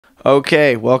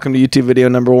Okay, welcome to YouTube video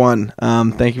number 1.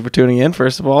 Thank you for tuning in,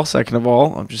 first of all. Second of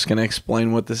all, I'm just going to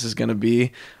explain what this is going to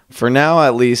be. For now,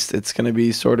 at least, it's going to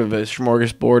be sort of a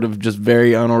smorgasbord of just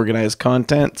very unorganized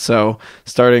content. So,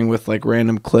 starting with like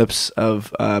random clips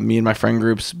of me and my friend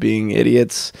groups being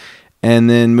idiots, and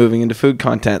then moving into food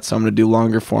content. So I'm going to do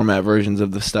longer format versions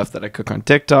of the stuff that I cook on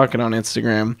TikTok and on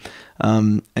Instagram,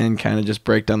 and kind of just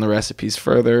break down the recipes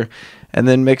further, and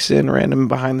then mix in random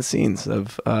behind the scenes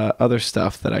of other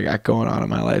stuff that I got going on in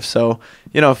my life. So,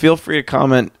 feel free to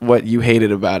comment what you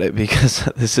hated about it, because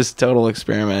this is a total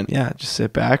experiment. Yeah, just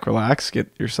sit back, relax,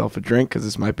 get yourself a drink, because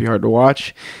this might be hard to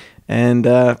watch, and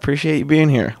appreciate you being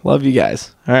here. Love you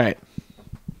guys. All right.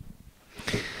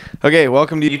 Okay,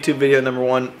 welcome to YouTube video number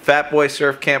 1. Fat Boy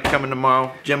Surf Camp coming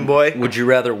tomorrow. Jim Boy. Would you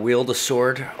rather wield a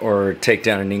sword or take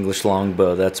down an English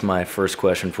longbow? That's my first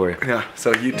question for you. Yeah,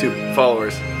 so YouTube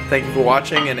followers, thank you for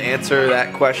watching, and answer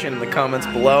that question in the comments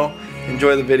below.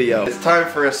 Enjoy the video. It's time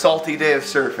for a salty day of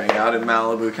surfing out in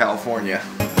Malibu, California.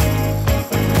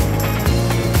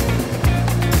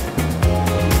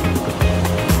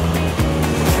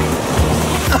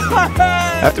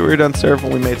 After we were done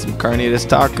surfing, we made some carnitas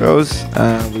tacos.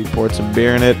 We poured some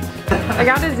beer in it. I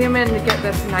gotta zoom in to get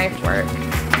this knife work.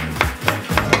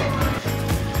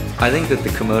 I think that the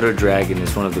Komodo dragon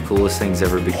is one of the coolest things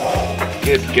ever.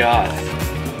 Good God.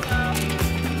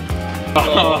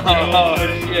 Oh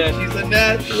shit, he's a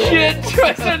net. Shit,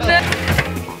 Troy's a net.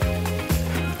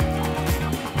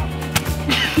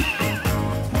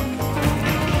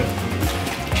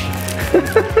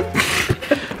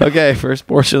 Okay, first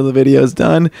portion of the video is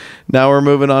done. Now we're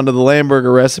moving on to the lamb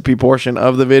burger recipe portion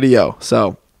of the video.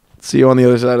 So, see you on the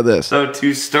other side of this. So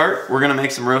to start, we're gonna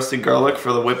make some roasted garlic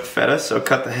for the whipped feta. So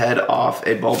cut the head off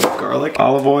a bulb of garlic,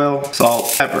 olive oil,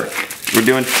 salt, pepper. We're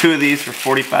doing 2 of these for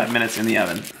 45 minutes in the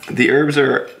oven. The herbs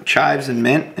are chives and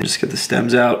mint, and just get the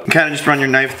stems out. Kind of just run your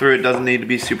knife through. It doesn't need to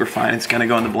be super fine. It's gonna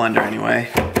go in the blender anyway.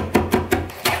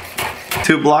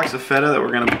 2 blocks of feta that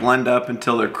we're gonna blend up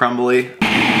until they're crumbly.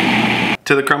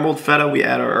 To the crumbled feta, we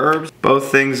add our herbs,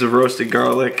 both things of roasted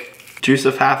garlic, juice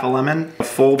of half a lemon, a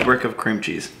full brick of cream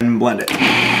cheese, and blend it.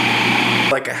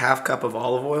 Like a half cup of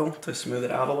olive oil to smooth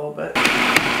it out a little bit.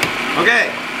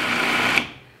 Okay,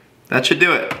 that should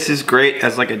do it. This is great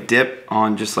as like a dip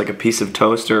on just like a piece of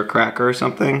toast or a cracker or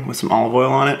something with some olive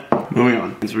oil on it. Moving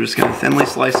on. So we're just gonna thinly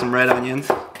slice some red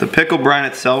onions. The pickle brine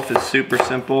itself is super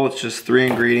simple. It's just 3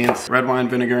 ingredients: red wine,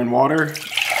 vinegar, and water,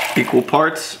 equal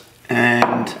parts,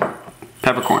 and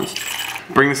peppercorns.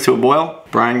 Bring this to a boil.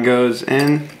 Brine goes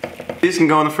in. These can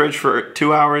go in the fridge for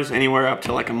 2 hours, anywhere up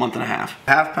to like a month and a half.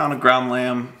 Half pound of ground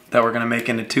lamb that we're gonna make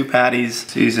into 2 patties.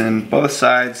 Season both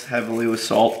sides heavily with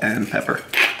salt and pepper.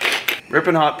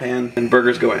 Ripping hot pan, and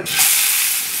burgers go in.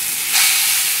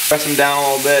 Press them down a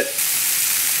little bit.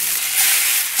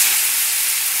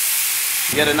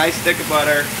 Get a nice stick of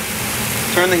butter.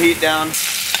 Turn the heat down.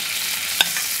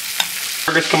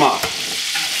 Burgers come off.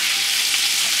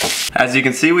 As you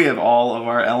can see, we have all of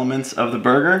our elements of the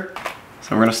burger.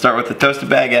 So we're gonna start with the toasted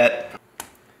baguette,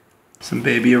 some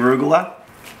baby arugula,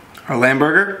 our lamb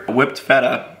burger, whipped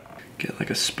feta, get like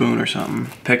a spoon or something,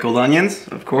 pickled onions,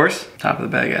 of course, top of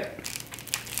the baguette.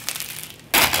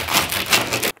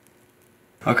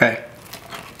 Okay.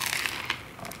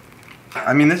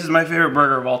 I mean, this is my favorite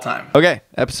burger of all time. Okay,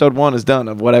 episode 1 is done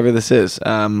of whatever this is.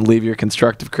 Leave your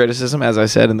constructive criticism, as I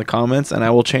said, in the comments, and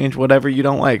I will change whatever you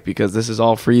don't like, because this is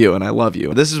all for you, and I love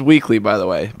you. This is weekly, by the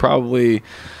way. Probably,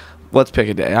 let's pick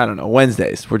a day. I don't know,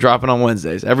 Wednesdays. We're dropping on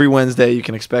Wednesdays. Every Wednesday, you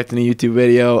can expect a YouTube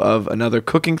video of another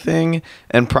cooking thing,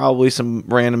 and probably some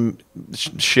random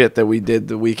shit that we did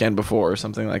the weekend before, or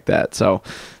something like that. So,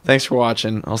 thanks for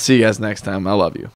watching. I'll see you guys next time. I love you.